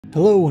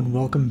Hello and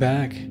welcome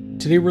back.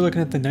 Today we're looking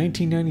at the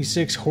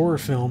 1996 horror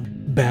film,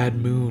 Bad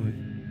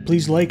Moon.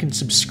 Please like and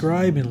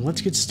subscribe and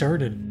let's get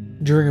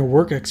started. During a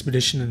work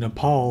expedition in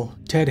Nepal,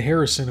 Ted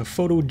Harrison, a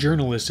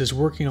photojournalist, is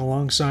working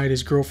alongside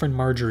his girlfriend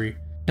Marjorie.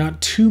 Not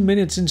 2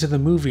 minutes into the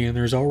movie and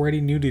there's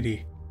already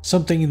nudity.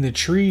 Something in the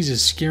trees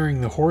is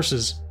scaring the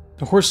horses.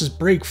 The horses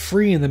break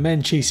free and the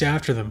men chase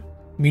after them.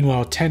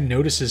 Meanwhile, Ted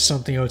notices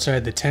something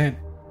outside the tent.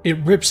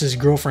 It rips his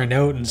girlfriend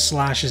out and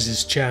slashes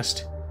his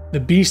chest. The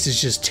beast is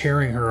just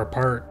tearing her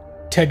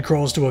apart. Ted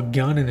crawls to a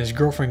gun and his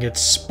girlfriend gets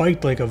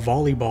spiked like a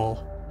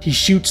volleyball. He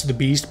shoots the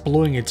beast,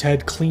 blowing its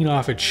head clean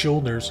off its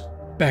shoulders.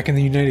 Back in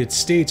the United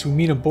States, we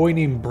meet a boy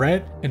named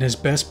Brett and his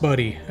best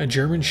buddy, a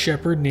German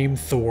shepherd named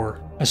Thor.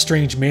 A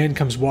strange man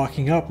comes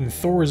walking up and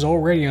Thor is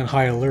already on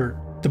high alert.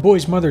 The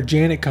boy's mother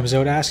Janet comes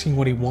out asking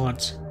what he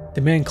wants.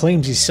 The man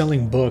claims he's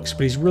selling books,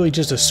 but he's really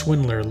just a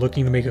swindler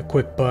looking to make a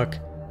quick buck.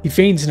 He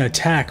feigns an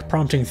attack,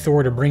 prompting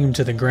Thor to bring him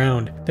to the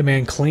ground. The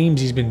man claims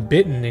he's been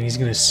bitten and he's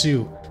gonna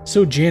sue,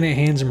 so Janet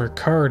hands him her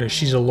card as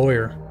she's a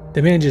lawyer.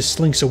 The man just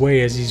slinks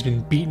away as he's been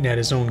beaten at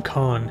his own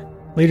con.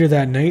 Later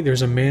that night,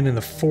 there's a man in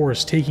the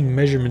forest taking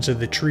measurements of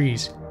the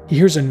trees. He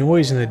hears a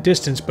noise in the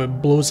distance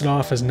but blows it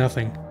off as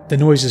nothing. The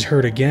noise is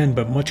heard again,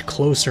 but much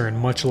closer and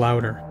much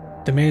louder.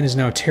 The man is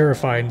now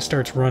terrified and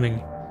starts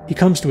running. He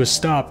comes to a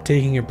stop,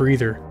 taking a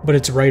breather, but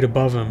it's right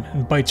above him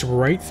and bites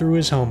right through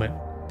his helmet.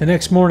 The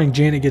next morning,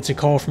 Janet gets a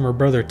call from her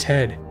brother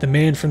Ted, the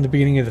man from the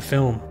beginning of the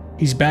film.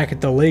 He's back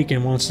at the lake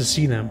and wants to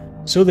see them,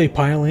 so they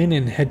pile in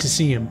and head to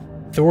see him.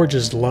 Thor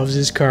just loves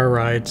his car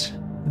rides.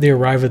 They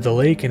arrive at the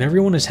lake and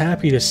everyone is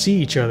happy to see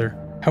each other.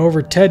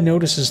 However, Ted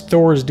notices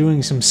Thor is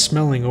doing some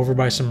smelling over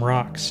by some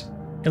rocks.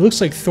 It looks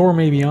like Thor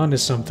may be onto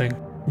something.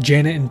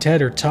 Janet and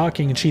Ted are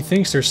talking and she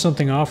thinks there's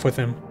something off with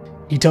him.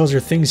 He tells her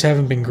things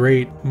haven't been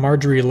great.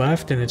 Marjorie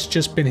left and it's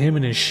just been him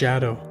and his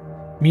shadow.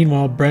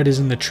 Meanwhile, Brett is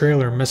in the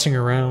trailer messing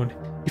around.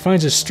 He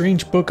finds a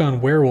strange book on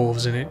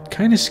werewolves and it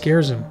kinda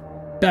scares him.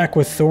 Back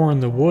with Thor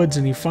in the woods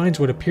and he finds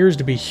what appears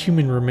to be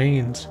human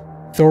remains.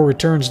 Thor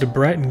returns to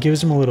Brett and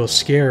gives him a little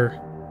scare.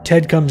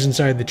 Ted comes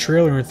inside the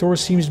trailer and Thor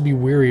seems to be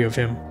weary of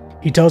him.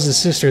 He tells his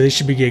sister they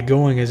should get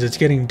going as it's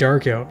getting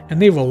dark out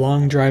and they have a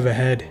long drive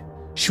ahead.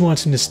 She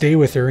wants him to stay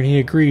with her and he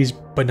agrees,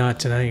 but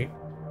not tonight.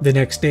 The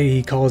next day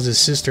he calls his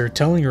sister,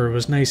 telling her it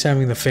was nice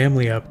having the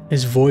family up,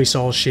 his voice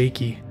all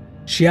shaky.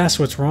 She asks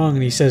what's wrong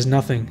and he says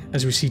nothing,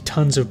 as we see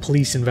tons of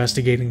police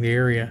investigating the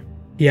area.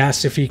 He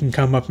asks if he can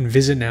come up and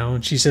visit now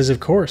and she says of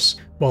course,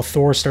 while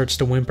Thor starts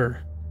to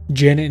whimper.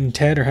 Janet and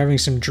Ted are having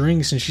some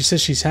drinks and she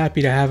says she's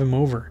happy to have him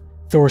over.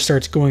 Thor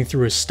starts going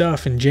through his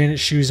stuff and Janet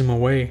shoos him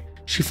away.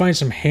 She finds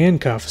some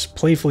handcuffs,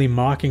 playfully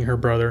mocking her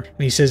brother,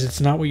 and he says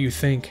it's not what you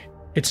think.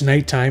 It's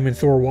nighttime and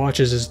Thor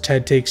watches as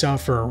Ted takes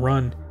off for a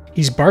run.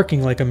 He's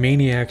barking like a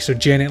maniac, so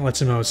Janet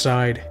lets him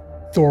outside.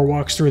 Thor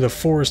walks through the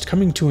forest,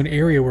 coming to an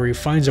area where he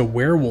finds a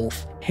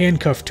werewolf,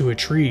 handcuffed to a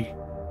tree.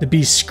 The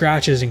beast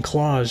scratches and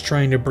claws,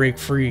 trying to break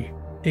free.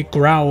 It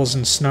growls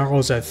and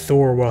snarls at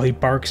Thor while he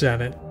barks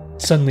at it.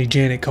 Suddenly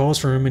Janet calls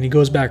for him and he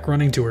goes back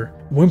running to her,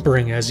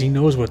 whimpering as he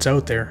knows what's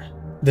out there.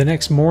 The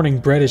next morning,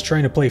 Brett is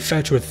trying to play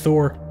fetch with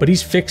Thor, but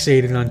he's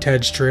fixated on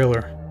Ted's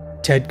trailer.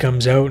 Ted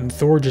comes out and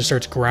Thor just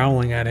starts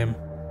growling at him.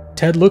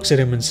 Ted looks at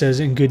him and says,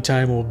 "In good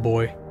time, old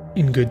boy.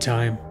 In good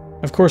time."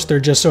 Of course, there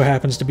just so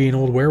happens to be an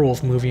old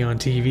werewolf movie on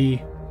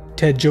TV.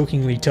 Ted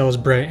jokingly tells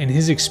Brett in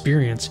his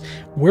experience,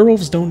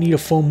 werewolves don't need a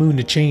full moon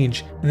to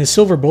change, and the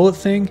silver bullet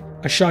thing,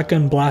 a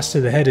shotgun blast to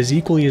the head is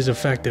equally as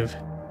effective.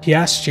 He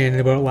asks Janet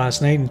about it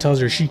last night and tells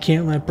her she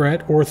can't let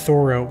Brett or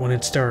Thor out when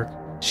it's dark.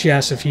 She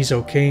asks if he's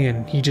okay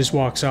and he just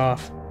walks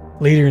off.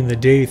 Later in the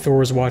day,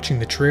 Thor is watching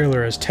the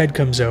trailer as Ted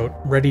comes out,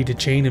 ready to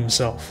chain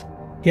himself.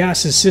 He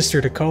asks his sister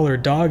to call her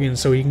dog in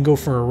so he can go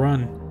for a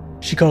run.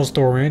 She calls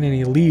Thor in and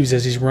he leaves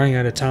as he's running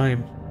out of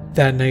time.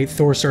 That night,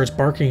 Thor starts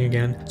barking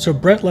again, so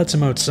Brett lets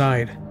him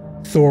outside.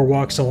 Thor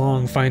walks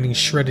along, finding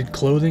shredded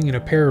clothing and a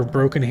pair of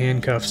broken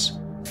handcuffs.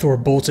 Thor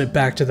bolts it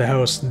back to the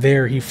house.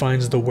 There he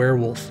finds the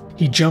werewolf.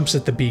 He jumps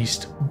at the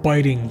beast,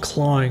 biting,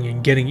 clawing,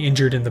 and getting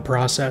injured in the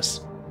process.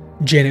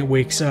 Janet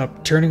wakes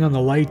up, turning on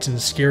the lights and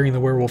scaring the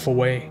werewolf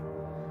away.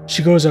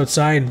 She goes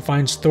outside and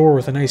finds Thor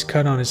with a nice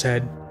cut on his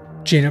head.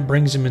 Janet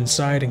brings him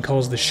inside and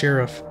calls the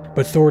sheriff,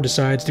 but Thor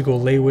decides to go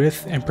lay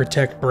with and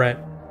protect Brett.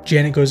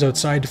 Janet goes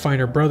outside to find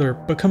her brother,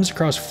 but comes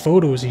across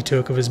photos he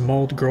took of his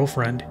mauled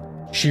girlfriend.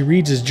 She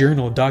reads his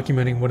journal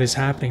documenting what is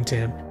happening to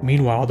him.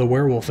 Meanwhile, the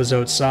werewolf is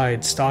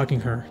outside,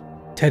 stalking her.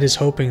 Ted is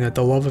hoping that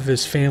the love of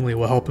his family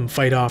will help him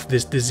fight off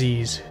this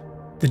disease.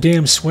 The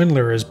damn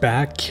swindler is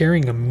back,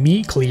 carrying a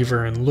meat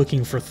cleaver and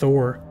looking for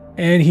Thor,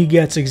 and he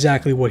gets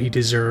exactly what he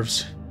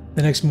deserves.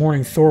 The next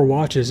morning, Thor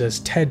watches as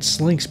Ted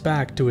slinks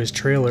back to his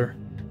trailer.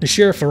 The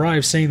sheriff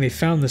arrives saying they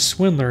found the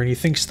swindler and he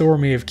thinks Thor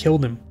may have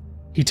killed him.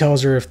 He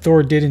tells her if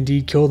Thor did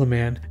indeed kill the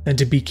man, then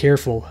to be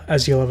careful,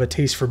 as he'll have a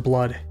taste for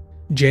blood.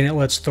 Janet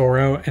lets Thor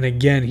out, and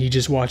again he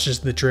just watches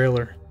the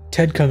trailer.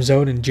 Ted comes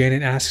out and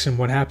Janet asks him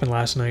what happened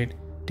last night.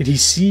 Did he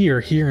see or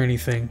hear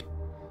anything?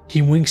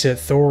 He winks at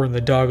Thor and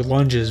the dog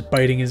lunges,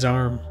 biting his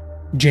arm.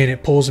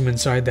 Janet pulls him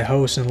inside the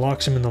house and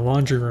locks him in the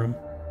laundry room.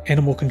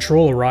 Animal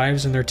control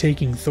arrives and they're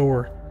taking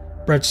Thor.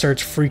 Brett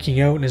starts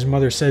freaking out and his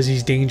mother says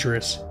he's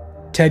dangerous.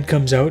 Ted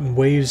comes out and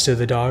waves to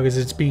the dog as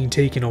it's being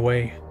taken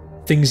away.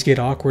 Things get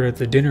awkward at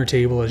the dinner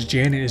table as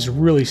Janet is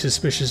really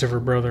suspicious of her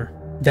brother.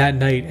 That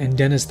night, and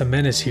Dennis the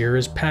Menace here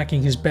is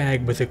packing his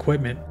bag with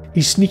equipment.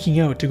 He's sneaking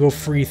out to go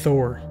free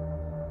Thor.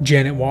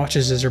 Janet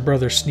watches as her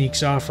brother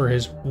sneaks off for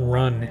his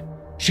run.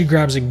 She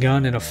grabs a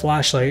gun and a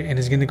flashlight and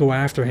is going to go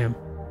after him,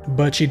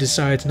 but she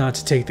decides not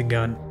to take the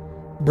gun.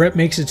 Brett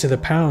makes it to the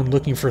pound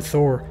looking for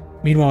Thor.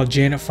 Meanwhile,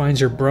 Janet finds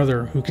her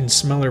brother, who can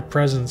smell her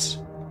presence.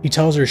 He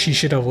tells her she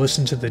should have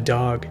listened to the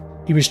dog.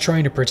 He was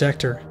trying to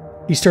protect her.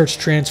 He starts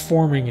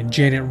transforming and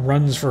Janet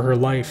runs for her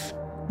life.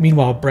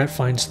 Meanwhile, Brett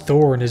finds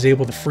Thor and is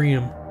able to free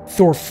him.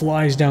 Thor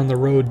flies down the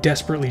road,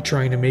 desperately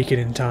trying to make it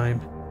in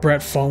time,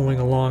 Brett following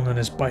along on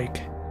his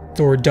bike.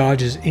 Thor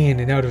dodges in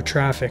and out of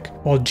traffic,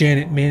 while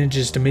Janet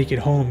manages to make it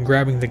home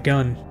grabbing the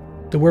gun.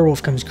 The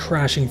werewolf comes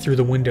crashing through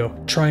the window,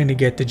 trying to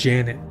get to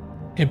Janet.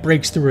 It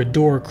breaks through a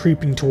door,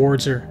 creeping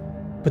towards her.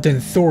 But then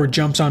Thor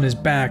jumps on his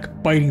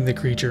back, biting the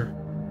creature.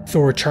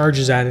 Thor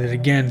charges at it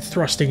again,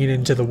 thrusting it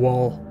into the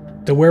wall.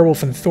 The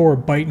werewolf and Thor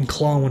bite and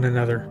claw one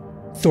another.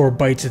 Thor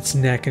bites its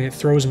neck and it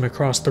throws him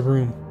across the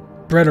room.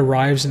 Brett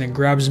arrives and it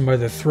grabs him by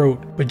the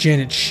throat, but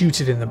Janet shoots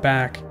it in the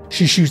back.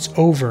 She shoots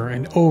over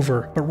and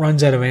over, but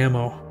runs out of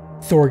ammo.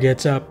 Thor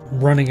gets up,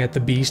 running at the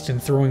beast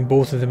and throwing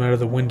both of them out of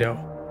the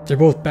window. They're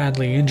both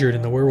badly injured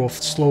and the werewolf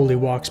slowly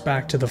walks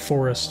back to the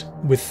forest,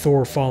 with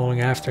Thor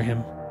following after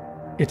him.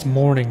 It's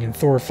morning and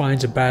Thor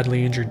finds a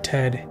badly injured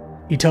Ted.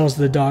 He tells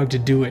the dog to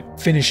do it,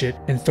 finish it,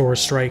 and Thor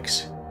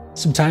strikes.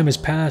 Some time has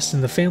passed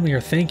and the family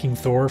are thanking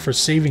Thor for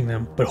saving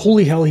them, but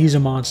holy hell, he's a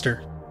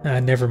monster.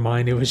 Never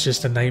mind, it was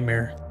just a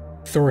nightmare.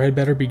 Thor had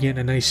better be getting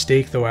a nice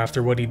steak though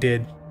after what he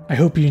did. I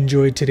hope you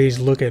enjoyed today's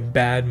look at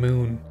Bad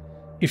Moon.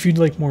 If you'd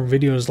like more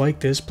videos like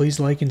this, please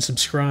like and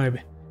subscribe.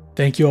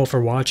 Thank you all for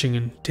watching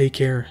and take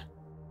care.